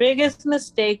dear. Biggest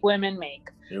mistake women make.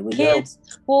 Kids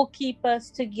will keep us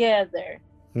together.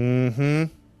 Mm-hmm.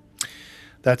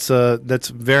 That's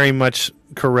very much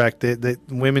correct. That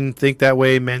women think that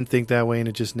way, men think that way, and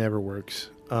it just never works.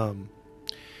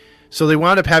 So they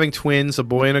wound up having twins, a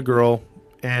boy and a girl.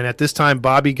 And at this time,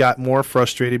 Bobby got more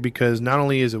frustrated, because not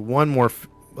only is it one more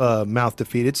mouth to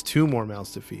feed, it's 2 more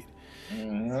mouths to feed.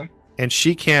 Mm-hmm. And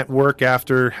she can't work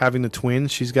after having the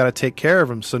twins. She's got to take care of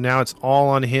them. So now it's all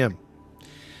on him.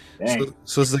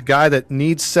 So it's the guy that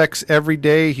needs sex every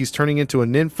day. He's turning into a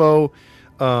nympho.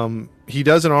 He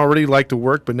doesn't already like to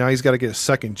work, but now he's got to get a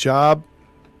second job.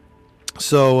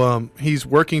 So he's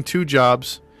working 2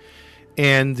 jobs,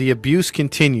 and the abuse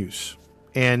continues.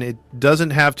 And it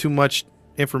doesn't have too much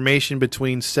information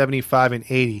between 75 and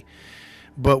 80.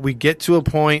 But we get to a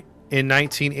point in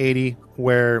 1980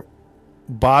 where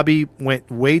Bobby went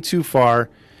way too far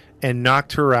and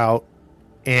knocked her out,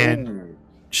 and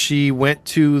she went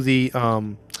to the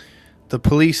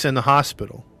police and the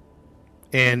hospital,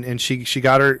 and she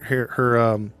got her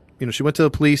she went to the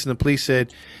police, and the police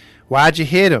said, "Why'd you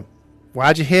hit him?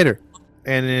 Why'd you hit her?"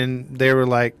 And then they were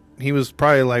like, he was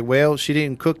probably like, "Well, she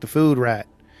didn't cook the food right."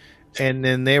 And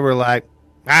then they were like,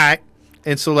 "All right."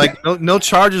 And so no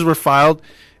charges were filed,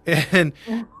 and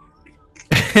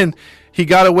he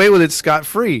got away with it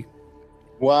scot-free.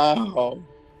 Wow.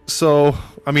 So,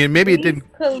 I mean, maybe it didn't.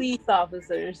 Police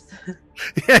officers.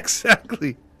 Yeah,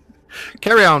 exactly.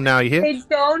 Carry on now, you hear? They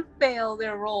don't fail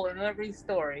their role in every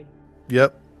story.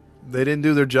 Yep. They didn't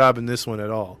do their job in this one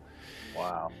at all.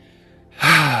 Wow.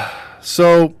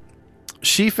 So,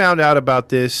 she found out about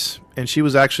this, and she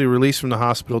was actually released from the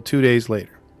hospital 2 days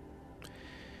later.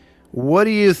 What do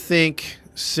you think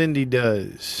Cindy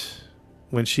does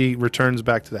when she returns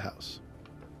back to the house?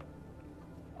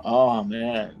 Oh,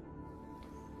 man.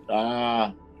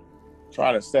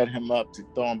 Try to set him up to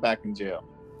throw him back in jail.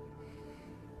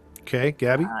 Okay,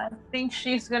 Gabby? I think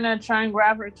she's going to try and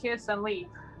grab her kids and leave.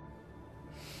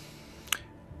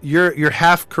 You're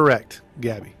half correct,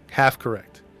 Gabby. Half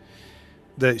correct.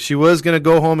 That she was going to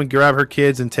go home and grab her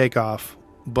kids and take off.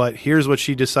 But here's what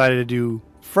she decided to do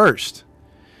First,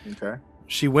 Okay.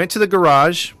 she went to the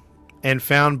garage and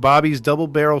found Bobby's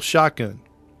double-barrel shotgun.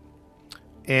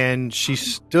 And she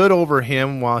stood over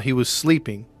him while he was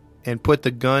sleeping and put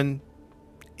the gun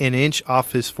an inch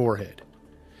off his forehead.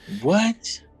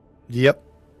 What? Yep.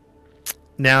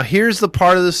 Now, here's the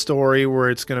part of the story where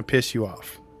it's going to piss you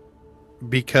off.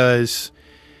 Because,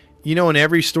 you know, in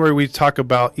every story we talk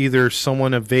about either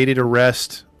someone evaded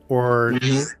arrest or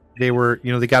they were,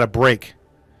 you know, they got a break.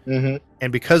 Mm-hmm.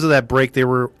 And because of that break, they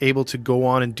were able to go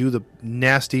on and do the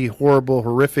nasty, horrible,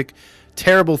 horrific,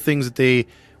 terrible things that they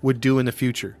would do in the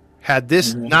future. Had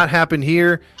this not happened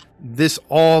here, this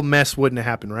all mess wouldn't have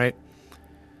happened, right?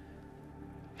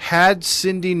 Had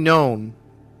Cindy known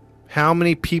how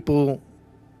many people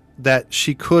that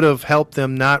she could have helped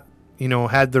them not, you know,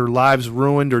 had their lives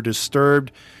ruined or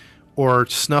disturbed or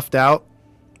snuffed out,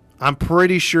 I'm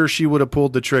pretty sure she would have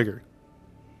pulled the trigger.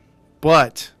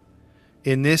 But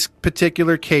in this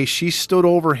particular case, she stood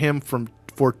over him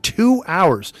for 2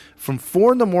 hours, from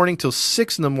 4 in the morning till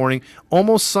 6 in the morning,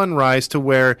 almost sunrise, to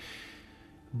where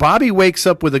Bobby wakes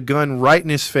up with a gun right in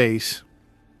his face.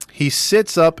 He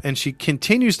sits up and she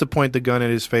continues to point the gun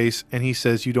at his face, and he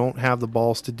says, "You don't have the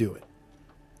balls to do it."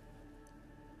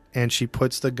 And she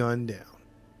puts the gun down.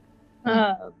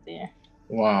 Oh, dear.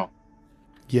 Wow.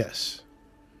 Yes.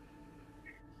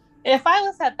 If I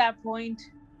was at that point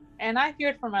and I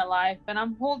feared for my life and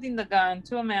I'm holding the gun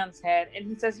to a man's head and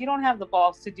he says, "You don't have the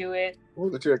balls to do it," Pull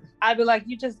the trigger. I'd be like,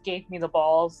 "You just gave me the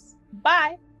balls.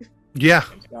 Bye." Yeah.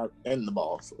 And the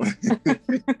balls.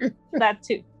 That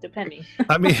too, depending.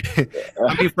 I mean,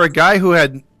 for a guy who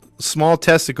had small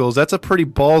testicles, that's a pretty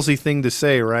ballsy thing to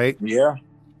say, right? Yeah.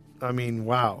 I mean,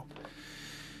 wow.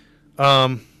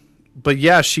 But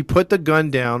yeah, she put the gun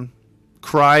down,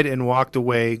 cried, and walked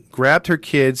away, grabbed her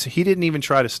kids. He didn't even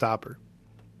try to stop her.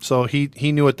 So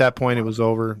he knew at that point it was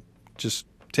over. Just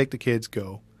take the kids,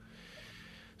 go.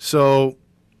 So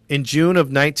in June of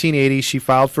 1980, she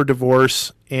filed for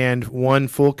divorce and won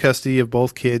full custody of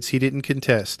both kids. He didn't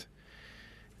contest.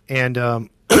 And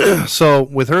so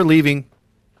with her leaving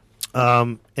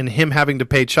and him having to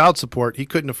pay child support, he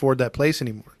couldn't afford that place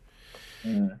anymore.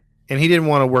 Mm. And he didn't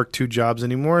want to work 2 jobs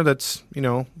anymore. That's, you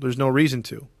know, there's no reason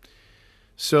to.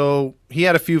 So he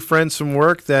had a few friends from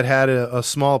work that had a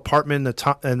small apartment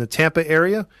in the Tampa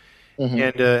area. Mm-hmm.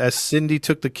 And as Cindy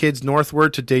took the kids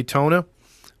northward to Daytona,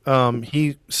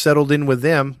 he settled in with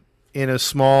them in a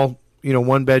small, you know,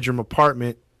 1-bedroom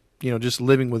apartment, you know, just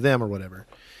living with them or whatever.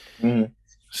 Mm-hmm.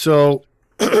 So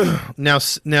now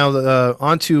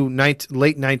on to late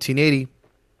 1980.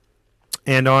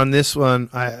 And on this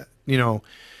one,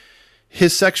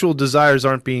 his sexual desires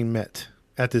aren't being met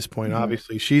at this point. Mm-hmm.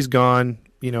 Obviously, she's gone.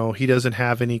 You know, he doesn't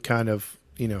have any kind of,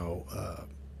 you know,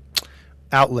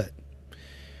 outlet.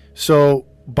 So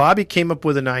Bobby came up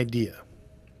with an idea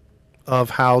of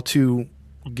how to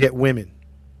get women.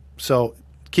 So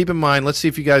keep in mind, let's see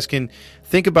if you guys can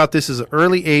think about this as the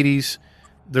early 80s.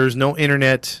 There's no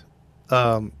internet.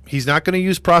 He's not going to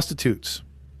use prostitutes.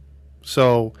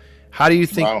 So how do you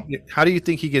think? Wow. How do you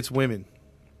think he gets women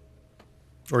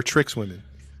or tricks women?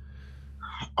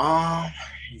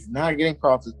 He's not getting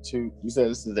prostitute. You said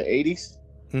this is the 80s?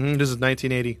 Mm-hmm. This is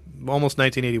 1980, almost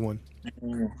 1981.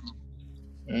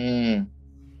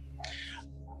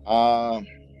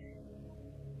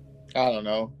 I don't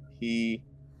know. He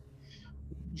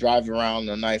drives around in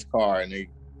a nice car and they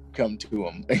come to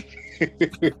him.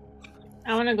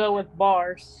 I'm going to go with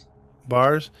bars.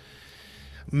 Bars?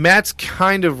 Matt's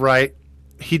kind of right.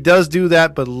 He does do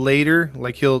that, but later,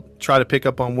 like he'll try to pick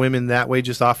up on women that way,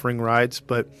 just offering rides.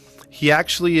 But he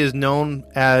actually is known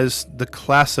as the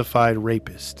classified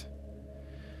rapist.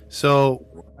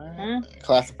 So,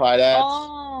 classified ads.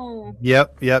 Oh.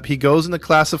 Yep. He goes in the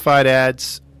classified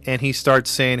ads and he starts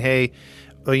saying, "Hey,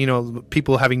 you know,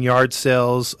 people having yard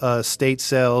sales, estate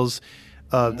sales,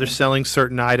 they're selling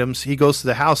certain items." He goes to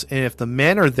the house, and if the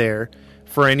men are there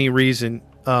for any reason,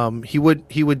 he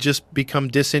would just become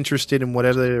disinterested in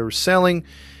whatever they were selling,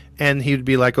 and he would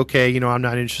be like, "Okay, you know, I'm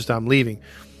not interested, I'm leaving."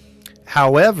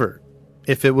 However,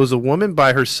 if it was a woman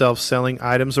by herself selling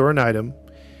items or an item,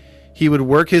 he would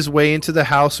work his way into the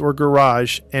house or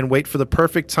garage and wait for the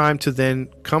perfect time to then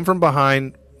come from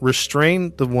behind,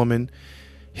 restrain the woman,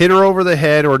 hit her over the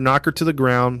head or knock her to the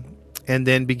ground, and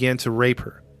then began to rape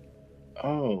her.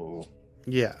 Oh.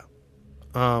 Yeah.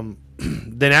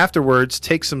 Then afterwards,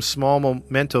 take some small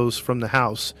mementos from the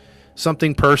house,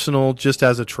 something personal, just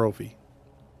as a trophy.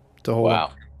 To hold.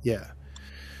 Wow. Yeah.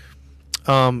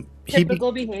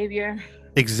 Typical behavior.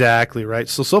 Exactly right.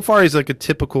 So far he's like a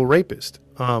typical rapist.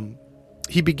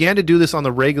 He began to do this on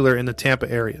the regular in the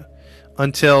Tampa area.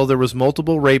 until there was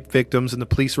multiple rape victims and the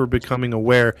police were becoming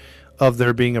aware of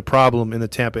there being a problem in the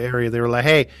Tampa area. They were like,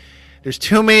 hey, there's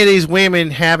too many of these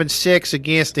women having sex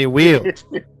against their will.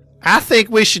 I think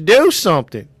we should do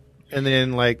something. And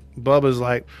then like Bubba's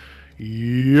like,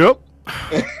 yep.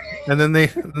 And then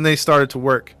they started to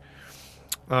work.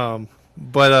 Bubba.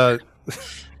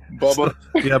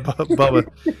 Yeah,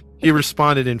 Bubba. He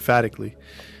responded emphatically.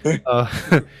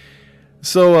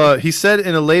 So he said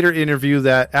in a later interview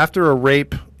that after a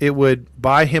rape, it would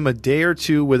buy him a day or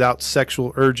two without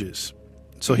sexual urges.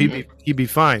 So he'd be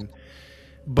fine.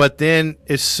 But then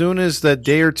as soon as that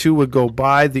day or two would go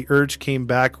by, the urge came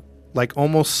back, like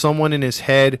almost someone in his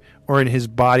head or in his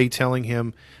body telling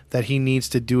him that he needs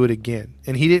to do it again.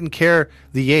 And he didn't care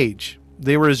the age.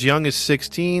 They were as young as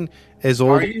 16, as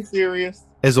old. Are you serious?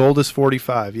 As old as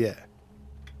 45, yeah.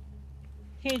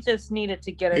 He just needed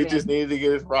to get it He in. just needed to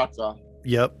get his rocks off.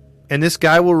 Yep. And this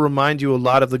guy will remind you a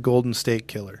lot of the Golden State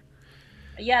Killer.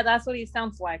 Yeah, that's what he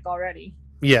sounds like already.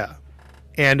 Yeah.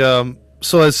 And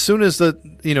so as soon as the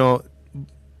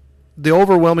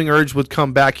overwhelming urge would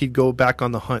come back, he'd go back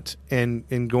on the hunt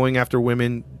and going after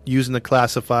women using the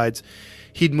classifieds.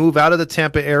 He'd move out of the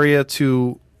Tampa area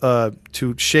to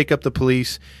shake up the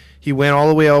police. He went all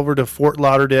the way over to Fort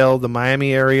Lauderdale, the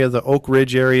Miami area, the Oak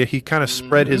Ridge area. He kind of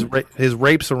spread his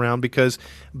rapes around because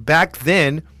back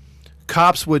then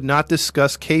cops would not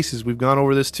discuss cases. We've gone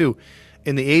over this too.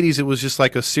 In the 80s, it was just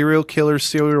like a serial killer,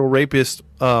 serial rapist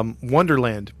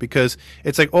wonderland because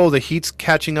it's like, oh, the heat's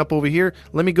catching up over here.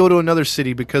 Let me go to another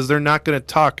city because they're not going to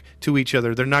talk to each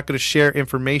other. They're not going to share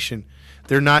information.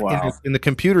 They're not in the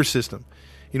computer system.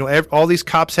 You know, all these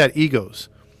cops had egos.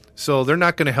 So they're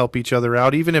not going to help each other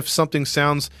out. Even if something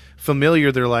sounds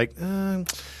familiar, they're like, nah,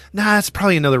 it's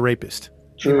probably another rapist.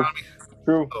 True. You know what I mean?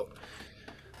 True. So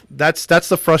that's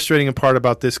the frustrating part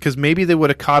about this because maybe they would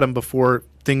have caught him before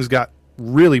things got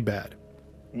really bad.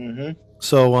 Mm-hmm.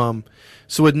 So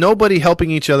with nobody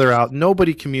helping each other out,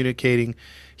 nobody communicating,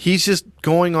 he's just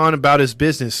going on about his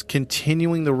business,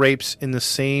 continuing the rapes in the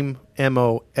same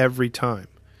MO every time.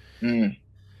 Mm.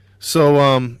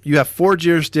 So you have 4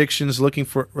 jurisdictions looking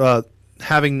for,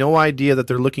 having no idea that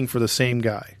they're looking for the same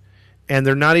guy. And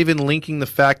they're not even linking the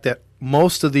fact that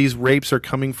most of these rapes are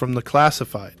coming from the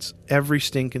classifieds every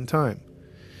stinking time.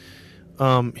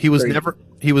 He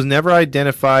was never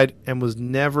identified and was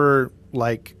never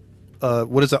like,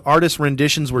 artist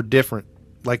renditions were different.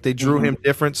 Like they drew him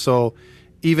different. So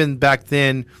even back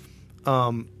then,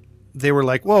 they were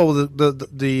like, whoa,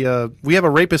 we have a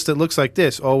rapist that looks like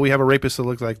this. Oh, we have a rapist that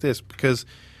looks like this because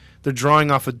they're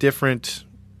drawing off of different,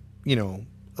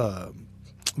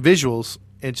 visuals.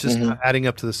 It's just not adding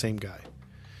up to the same guy.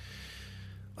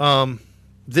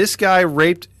 This guy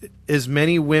raped as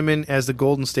many women as the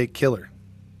Golden State Killer.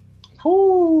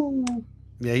 Ooh.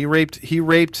 Yeah, he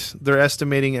raped, they're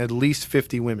estimating at least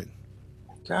 50 women.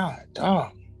 God,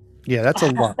 dog. Yeah, that's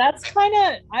a lot. That's kind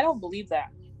of, I don't believe that.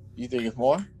 You think it's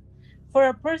more? For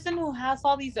a person who has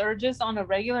all these urges on a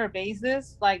regular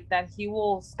basis, like that he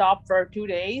will stop for 2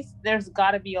 days, there's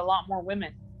got to be a lot more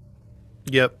women.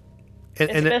 Yep.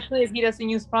 Especially if he doesn't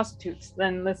use prostitutes.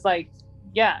 Then it's like,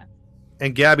 yeah.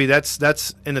 And Gabby,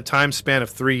 that's in a time span of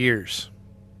 3 years.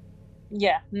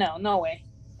 Yeah, no way.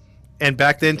 And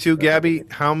back then too, Gabby,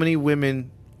 how many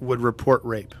women would report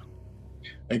rape?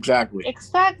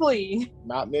 Exactly.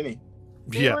 Not many.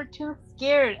 They were too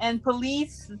scared. And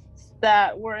police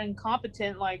that were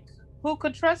incompetent, like, who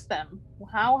could trust them?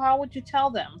 How would you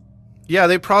tell them? Yeah,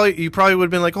 you probably would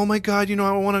have been like, oh my God,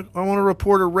 I want to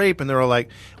report a rape, and they're all like,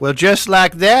 well, just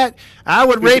like that, I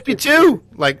would rape you too.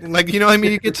 like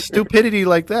you get stupidity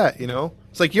like that,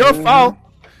 It's like your fault.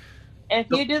 If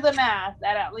you do the math,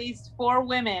 at least 4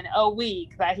 women a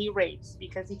week that he rapes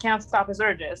because he can't stop his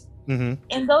urges. Mm-hmm.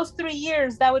 In those 3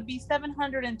 years, that would be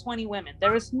 720 women.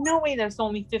 There is no way there's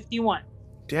only 51.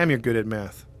 Damn, you're good at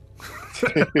math.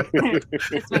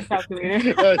 It's my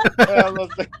calculator.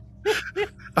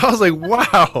 I was like,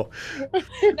 wow.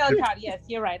 No, Todd, yes,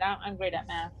 you're right. I'm great at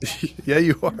math. Yeah,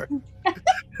 you are.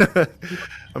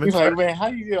 He's like, man, how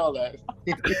do you get all that?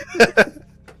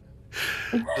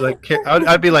 Like,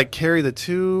 I'd be like, carry the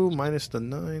 2 minus the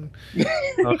 9.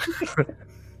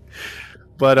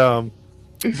 But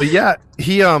yeah,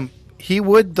 he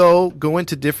would though go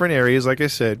into different areas, like I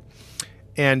said,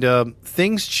 and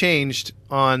things changed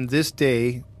on this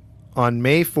day, on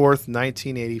May 4th,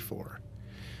 1984.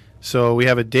 So we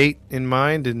have a date in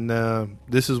mind, and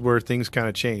this is where things kind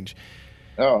of change.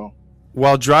 Oh.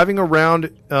 While driving around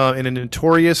in a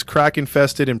notorious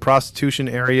crack-infested and prostitution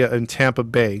area in Tampa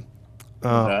Bay,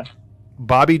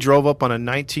 Bobby drove up on a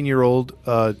 19-year-old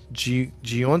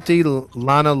Gionte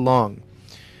Lana Long.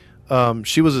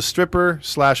 She was a stripper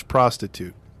 /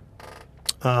 prostitute.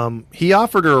 He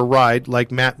offered her a ride,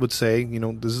 like Matt would say.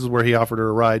 This is where he offered her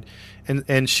a ride,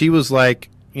 and she was like,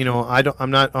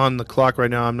 I'm not on the clock right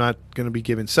now. I'm not going to be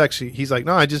giving sex. He's like,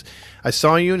 no, I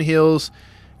saw you in heels.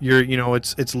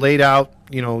 It's laid out.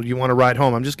 You want to ride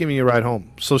home. I'm just giving you a ride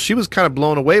home. So she was kind of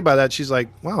blown away by that. She's like,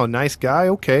 wow, nice guy.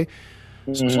 Okay.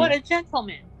 What a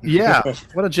gentleman. Yeah.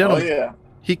 What a gentleman. Oh, yeah.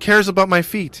 He cares about my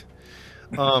feet.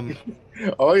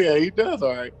 Oh, yeah, he does.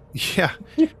 All right. Yeah.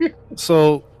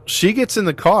 So she gets in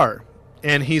the car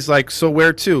and he's like, so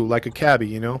where to? Like a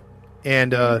cabbie,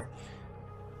 And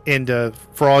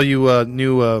for all you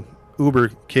new Uber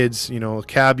kids, a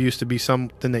cab used to be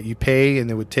something that you pay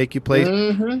and it would take you place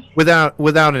without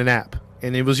an app.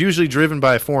 And it was usually driven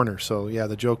by a foreigner. So, yeah,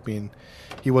 the joke being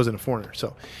he wasn't a foreigner.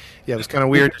 So, yeah, it was kind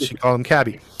of weird that she called him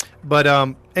cabbie. But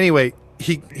anyway,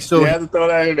 you had to throw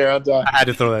that in there. I had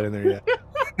to throw that in there,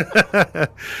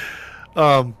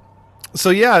 yeah.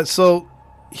 So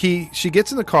she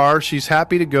gets in the car. She's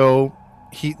happy to go.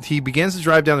 He begins to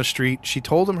drive down the street. She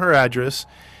told him her address,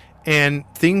 and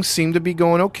things seem to be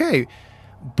going okay.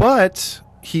 But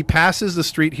he passes the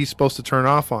street he's supposed to turn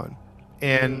off on,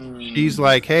 and she's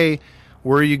like, "Hey,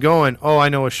 where are you going?" "Oh, I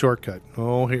know a shortcut."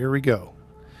 "Oh, here we go."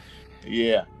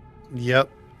 Yeah. Yep.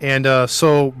 And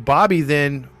so Bobby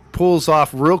then pulls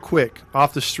off real quick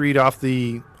off the street, off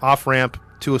the off-ramp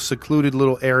to a secluded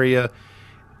little area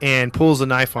and pulls a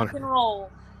knife on her. Rock and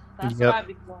roll. That's what I've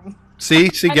been doing. See,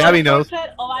 Gabby knows.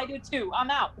 Oh, I do too. I'm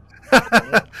out.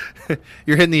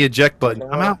 You're hitting the eject button.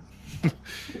 I'm out.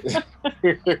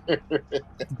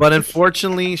 But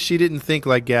unfortunately, she didn't think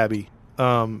like Gabby.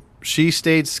 She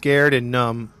stayed scared and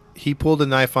numb. He pulled a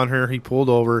knife on her. He pulled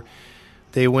over.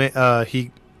 They went.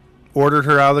 He ordered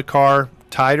her out of the car,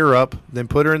 tied her up, then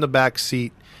put her in the back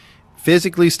seat,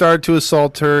 physically started to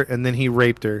assault her, and then he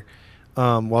raped her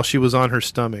while she was on her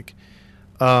stomach.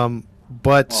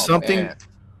 But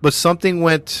something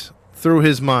went through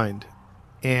his mind,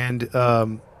 and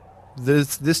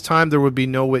this time there would be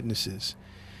no witnesses.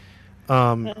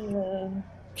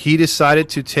 He decided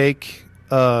to take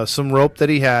some rope that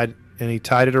he had, and he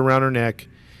tied it around her neck,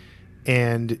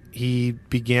 and he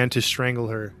began to strangle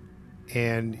her.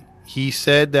 And he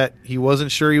said that he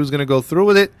wasn't sure he was going to go through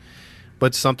with it,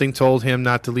 but something told him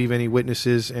not to leave any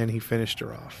witnesses, and he finished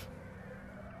her off.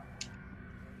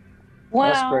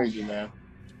 Wow. That's crazy, man.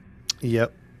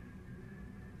 Yep.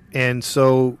 And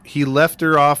so he left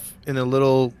her off in a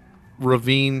little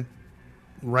ravine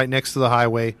right next to the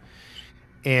highway,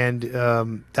 and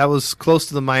that was close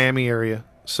to the Miami area.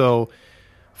 So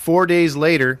 4 days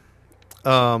later,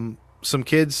 some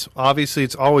kids, obviously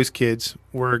it's always kids,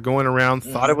 were going around,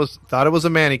 thought it was a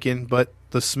mannequin, but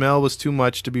the smell was too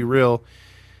much to be real.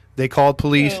 They called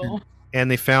police and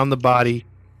they found the body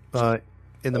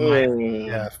in the Miami.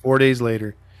 Yeah, 4 days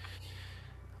later.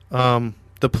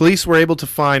 The police were able to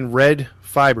find red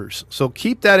fibers. So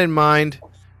keep that in mind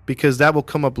because that will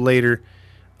come up later.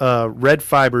 Red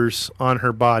fibers on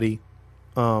her body.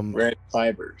 Red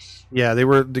fibers. Yeah, they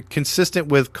were consistent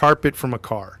with carpet from a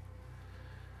car.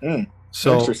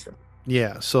 So interesting.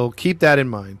 Yeah, so keep that in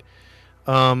mind.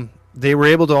 They were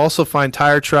able to also find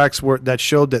tire tracks that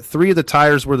showed that 3 of the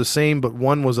tires were the same, but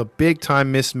one was a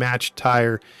big-time mismatched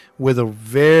tire with a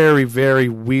very, very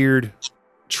weird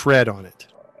tread on it.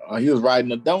 He was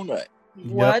riding a donut.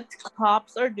 What?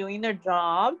 Cops are doing their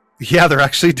job? Yeah, they're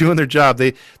actually doing their job.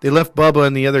 They left Bubba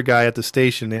and the other guy at the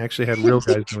station. They actually had real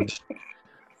guys doing it.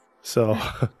 So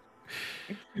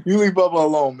you leave Bubba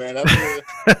alone, man.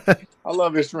 I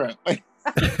love his shrimp.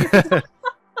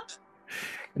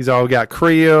 He's all, we got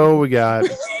Creole, we got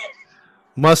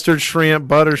mustard shrimp,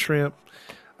 butter shrimp.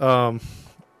 Man.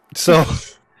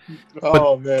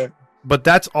 But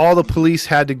that's all the police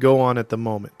had to go on at the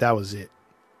moment. That was it.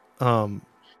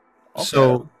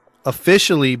 So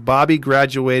officially, Bobby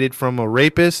graduated from a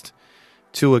rapist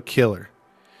to a killer.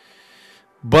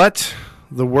 But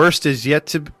the worst is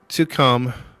yet to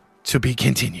come, to be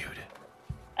continued.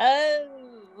 Oh.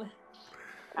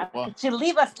 Why did you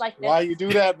leave us like that? Why you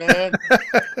do that, man?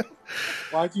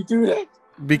 Why'd you do that?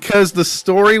 Because the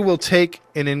story will take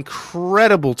an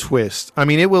incredible twist. I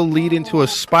mean, it will lead into a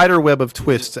spider web of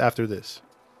twists after this.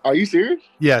 Are you serious?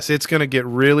 Yes, it's going to get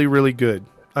really, really good.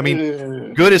 I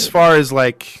mean, good as far as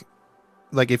like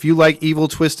if you like evil,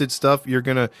 twisted stuff, you're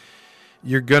gonna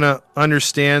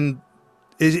understand.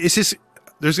 It's just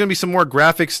there's gonna be some more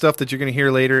graphic stuff that you're gonna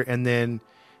hear later, and then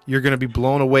you're gonna be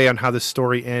blown away on how the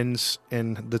story ends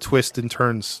and the twists and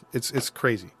turns. It's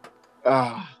crazy.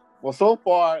 Well, so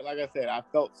far, like I said, I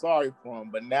felt sorry for him,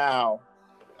 but now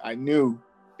I knew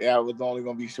it was only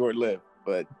gonna be short lived.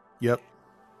 But yep.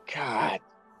 God,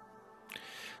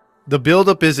 The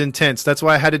buildup is intense. That's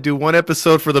why I had to do one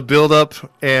episode for the buildup,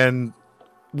 and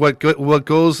what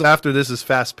goes after this is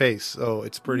fast paced. So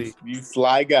it's pretty. You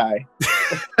sly guy.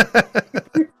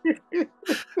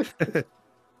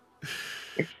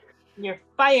 You're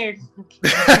fired.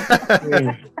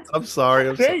 I'm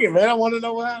sorry. Dang it, man! I want to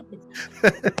know what happened.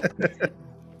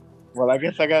 Well, I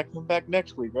guess I gotta come back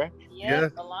next week, right?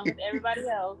 Yep, along with everybody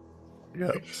else.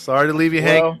 Yeah. Sorry to leave you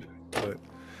hanging. But...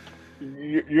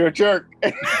 You're a jerk.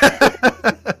 You're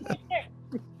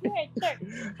a jerk.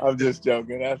 I'm just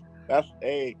joking. That's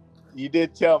hey, you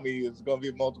did tell me it's gonna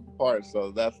be multiple parts,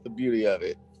 so that's the beauty of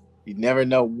it. You never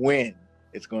know when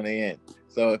it's gonna end.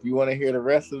 So if you want to hear the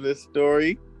rest of this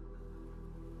story,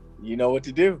 you know what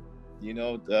to do.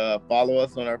 Follow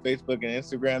us on our Facebook and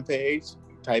Instagram page.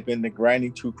 Type in the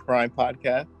Grinding True Crime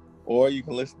Podcast, or you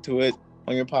can listen to it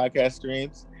on your podcast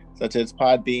streams such as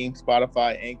Podbean,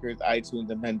 Spotify, Anchors, iTunes,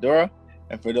 and Pandora.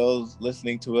 And for those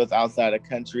listening to us outside the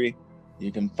country,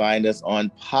 you can find us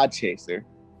on Podchaser,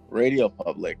 Radio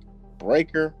Public,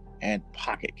 Breaker, and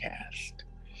Pocket Cast.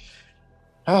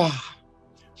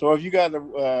 So if you guys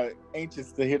are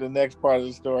anxious to hear the next part of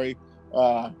the story,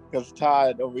 because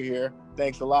Todd over here,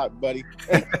 thanks a lot, buddy.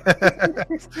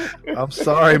 I'm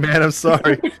sorry, man. I'm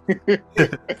sorry.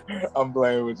 I'm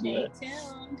playing with you. Stay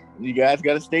tuned. You guys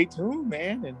got to stay tuned,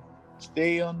 man, and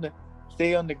stay on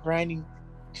the Grinding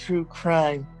True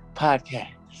Crime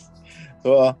Podcast.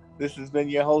 So this has been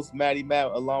your host, Matty Matt,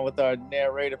 along with our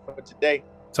narrator for today,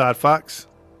 Todd Fox,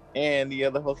 and the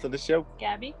other host of the show,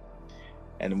 Gabby.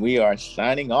 And we are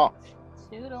signing off.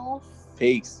 Toodles.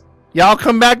 Peace. Y'all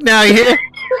come back now, you hear?